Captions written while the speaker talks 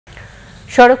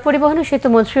সড়ক পরিবহন ও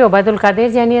সেতুমন্ত্রী ওবায়দুল কাদের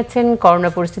জানিয়েছেন, করোনা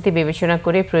পরিস্থিতি বিবেচনা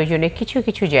করে প্রয়োজনে কিছু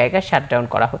কিছু জায়গা শাটডাউন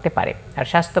করা হতে পারে। আর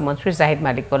স্বাস্থ্যমন্ত্রী জাহিদ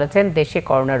মালিক বলেছেন, দেশে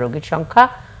করোনা রোগীর সংখ্যা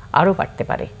আরও বাড়তে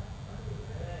পারে।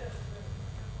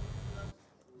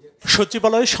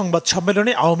 সচিবালয়ে সংবাদ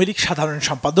সম্মেলনে আওয়ামী লীগ সাধারণ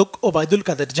সম্পাদক ওবায়দুল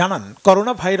কাদের জানান,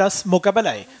 করোনা ভাইরাস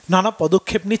মোকাবেলায় নানা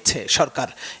পদক্ষেপ নিচ্ছে সরকার।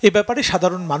 এ ব্যাপারে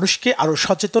সাধারণ মানুষকে আরও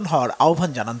সচেতন হওয়ার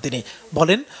আহ্বান জানান তিনি।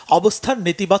 বলেন, অবস্থার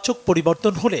নেতিবাচক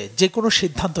পরিবর্তন হলে যে কোনো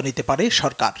সিদ্ধান্ত নিতে পারে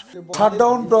সরকার।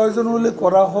 শাটডাউন প্রয়োজন হলে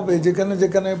করা হবে যেখানে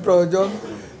যেখানে প্রয়োজন,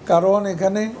 কারণ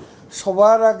এখানে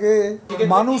সবার আগে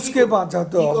মানুষকে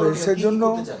বাঁচাতে হবে। সেজন্য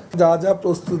যা যা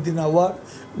প্রস্তুতি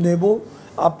নেব,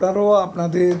 আপনারাও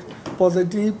আপনাদের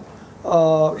পজিটিভ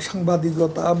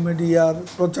সাংবাদিকতা মিডিয়ার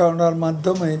প্রচারণার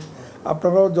মাধ্যমে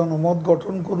আপনারাও জনমত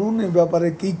গঠন করুন। এ ব্যাপারে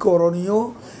কী করণীয়,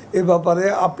 এ ব্যাপারে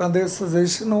আপনাদের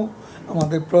সাজেশনও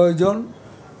আমাদের প্রয়োজন।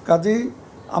 কাজেই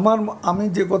আমি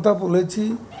যে কথা বলেছি,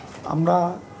 আমরা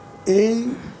এই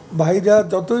ভাইরাস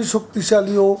যতই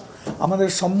শক্তিশালী হোক, আমাদের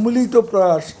সম্মিলিত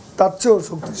প্রয়াস তার চেয়েও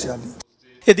শক্তিশালী।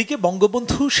 এদিকে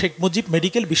বঙ্গবন্ধু শেখ মুজিব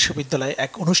মেডিকেল বিশ্ববিদ্যালয়ে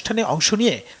এক অনুষ্ঠানে অংশ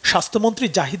নিয়ে স্বাস্থ্যমন্ত্রী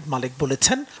জাহিদ মালিক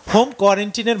বলেছেন, হোম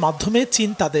কোয়ারেন্টিনের মাধ্যমে চীন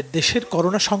তাদের দেশের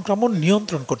করোনা সংক্রমণ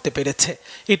নিয়ন্ত্রণ করতে পেরেছে।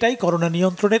 এটাই করোনা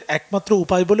নিয়ন্ত্রণের একমাত্র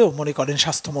উপায় বলেও মনে করেন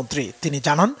স্বাস্থ্যমন্ত্রী। তিনি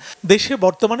জানান, দেশে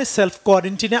বর্তমানে সেলফ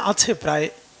কোয়ারেন্টিনে আছে প্রায়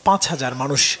 ৫,০০০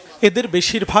 মানুষ। এদের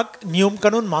বেশিরভাগ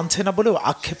নিয়মকানুন মানছে না বলেও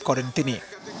আক্ষেপ করেন তিনি।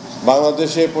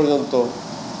 বাংলাদেশে এ পর্যন্ত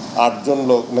 ৮জন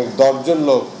লোক নাকি ১০জন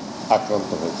লোক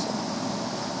আক্রান্ত হয়েছে।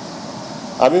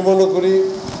 আমি মনে করি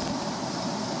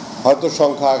হয়তো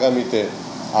সংখ্যা আগামীতে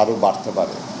আরও বাড়তে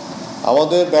পারে।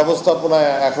 আমাদের ব্যবস্থাপনায়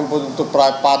এখন পর্যন্ত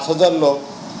প্রায় ৫,০০০ লোক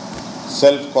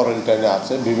সেলফ কোয়ারেন্টাইনে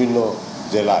আছে বিভিন্ন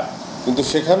জেলায়, কিন্তু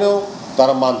সেখানেও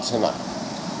তারা মানছে না।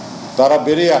 তারা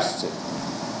বেরিয়ে আসছে,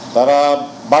 তারা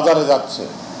বাজারে যাচ্ছে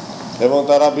এবং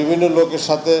তারা বিভিন্ন লোকের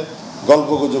সাথে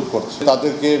গল্পগুজব করছে।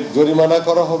 তাদেরকে জরিমানা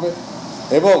করা হবে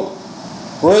এবং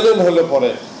প্রয়োজন হলে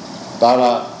পরে তারা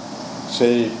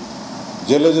সেই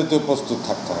জেলে যেতে প্রস্তুত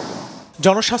থাকতে হবে।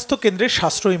 জনস্বাস্থ্য কেন্দ্রের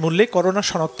সাশ্রয়ী মূল্যে করোনা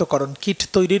শনাক্তকরণ কিট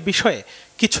তৈরির বিষয়ে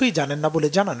কিছুই জানেন না বলে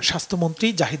জানান স্বাস্থ্যমন্ত্রী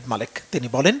জাহিদ মালিক। তিনি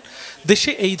বলেন,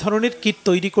 দেশে এই ধরনের কিট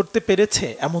তৈরি করতে পেরেছে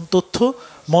এমন তথ্য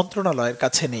মন্ত্রণালয়ের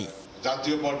কাছে নেই।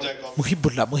 জাতীয় পর্যায়ে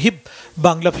মুহিবুল্লাহ মুহিব,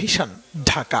 বাংলাভিশন,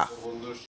 ঢাকা।